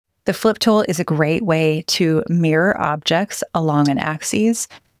The flip tool is a great way to mirror objects along an axis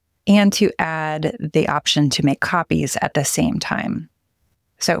and to add the option to make copies at the same time.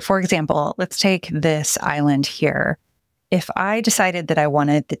 So for example, let's take this island here. If I decided that I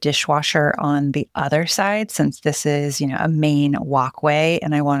wanted the dishwasher on the other side, since this is, a main walkway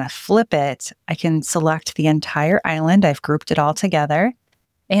and I want to flip it, I can select the entire island. I've grouped it all together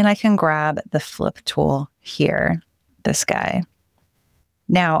and I can grab the flip tool here, this guy.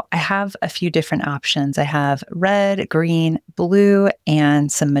 Now I have a few different options. I have red, green, blue, and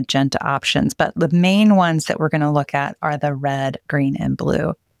some magenta options, but the main ones that we're going to look at are the red, green, and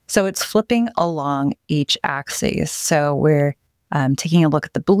blue. So it's flipping along each axis. So we're taking a look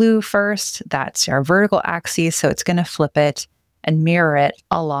at the blue first. That's our vertical axis. So it's going to flip it and mirror it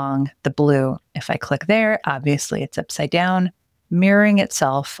along the blue. If I click there, obviously it's upside down, mirroring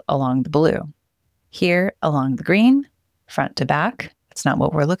itself along the blue. Here along the green, front to back. That's not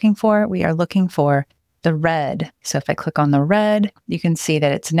what we're looking for. We are looking for the red. So if I click on the red, you can see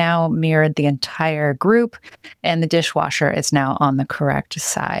that it's now mirrored the entire group and the dishwasher is now on the correct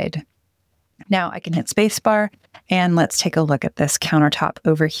side. Now I can hit spacebar and let's take a look at this countertop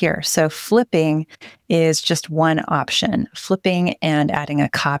over here. So flipping is just one option. Flipping and adding a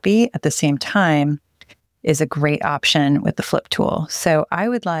copy at the same time is a great option with the flip tool. So I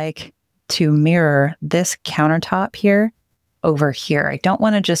would like to mirror this countertop here over here. I don't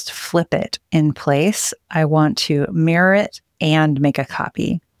want to just flip it in place. I want to mirror it and make a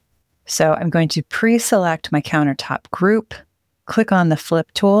copy. So I'm going to pre-select my countertop group, click on the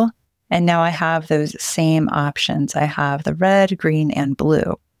flip tool, and now I have those same options. I have the red, green, and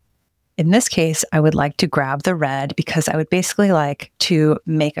blue. In this case, I would like to grab the red because I would basically like to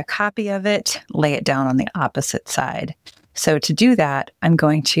make a copy of it, lay it down on the opposite side. So to do that, I'm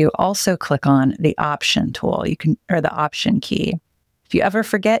going to also click on the option tool, or the option key. If you ever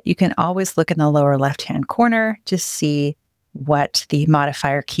forget, you can always look in the lower left-hand corner to see what the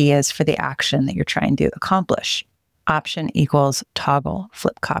modifier key is for the action that you're trying to accomplish. Option equals toggle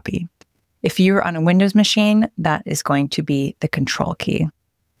flip copy. If you're on a Windows machine, that is going to be the control key.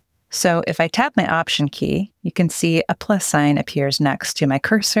 So if I tap my option key, you can see a plus sign appears next to my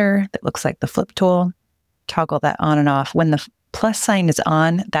cursor that looks like the flip tool. Toggle that on and off. When the plus sign is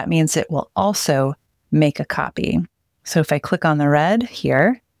on, that means it will also make a copy. So if I click on the red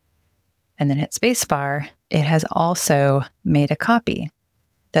here and then hit spacebar, it has also made a copy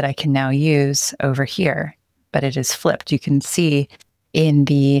that I can now use over here, but it is flipped. You can see in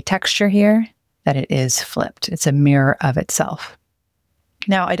the texture here that it is flipped. It's a mirror of itself.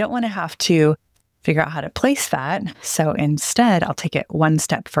 Now, I don't want to have to figure out how to place that. So instead, I'll take it one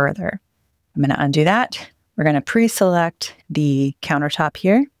step further. I'm going to undo that. We're going to pre-select the countertop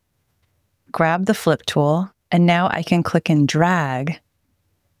here, grab the flip tool, and now I can click and drag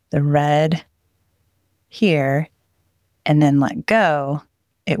the red here and then let go.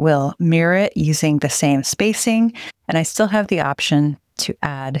 It will mirror it using the same spacing, and I still have the option to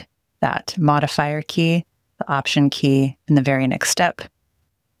add that modifier key, the option key in the very next step,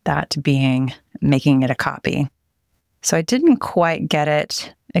 that being making it a copy. So I didn't quite get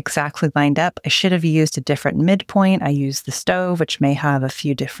it exactly lined up. I should have used a different midpoint. I used the stove, which may have a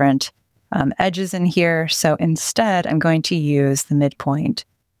few different edges in here. So instead, I'm going to use the midpoint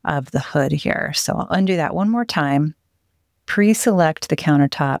of the hood here. So I'll undo that one more time, pre-select the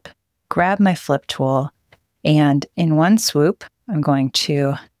countertop, grab my flip tool, and in one swoop, I'm going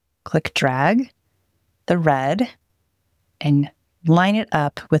to click drag the red and line it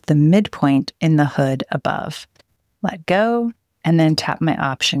up with the midpoint in the hood above. Let go, and then tap my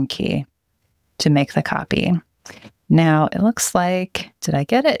option key to make the copy. Now it looks like, did I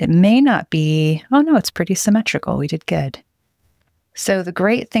get it? It may not be, oh no, it's pretty symmetrical. We did good. So the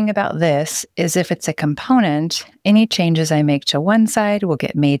great thing about this is if it's a component, any changes I make to one side will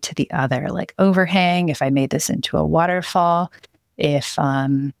get made to the other, like overhang, if I made this into a waterfall, if,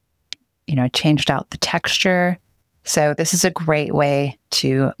 I changed out the texture. So this is a great way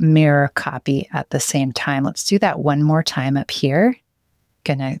to mirror copy at the same time. Let's do that one more time up here.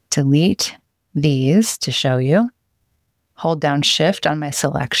 Gonna delete these to show you. Hold down Shift on my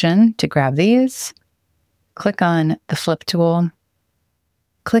selection to grab these. Click on the flip tool.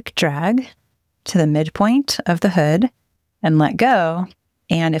 Click drag to the midpoint of the hood and let go.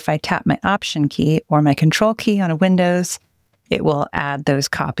 And if I tap my option key or my control key on a Windows, it will add those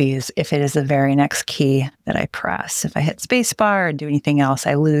copies if it is the very next key that I press. If I hit spacebar or do anything else,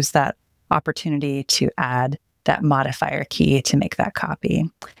 I lose that opportunity to add that modifier key to make that copy.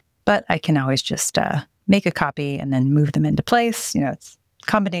 But I can always just make a copy and then move them into place. It's a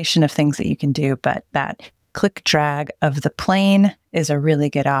combination of things that you can do, but that click drag of the plane is a really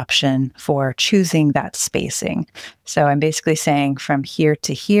good option for choosing that spacing. So I'm basically saying from here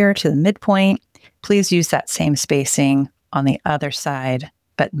to the midpoint, please use that same spacing on the other side,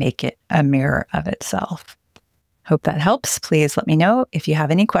 but make it a mirror of itself. Hope that helps. Please let me know if you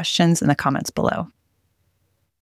have any questions in the comments below.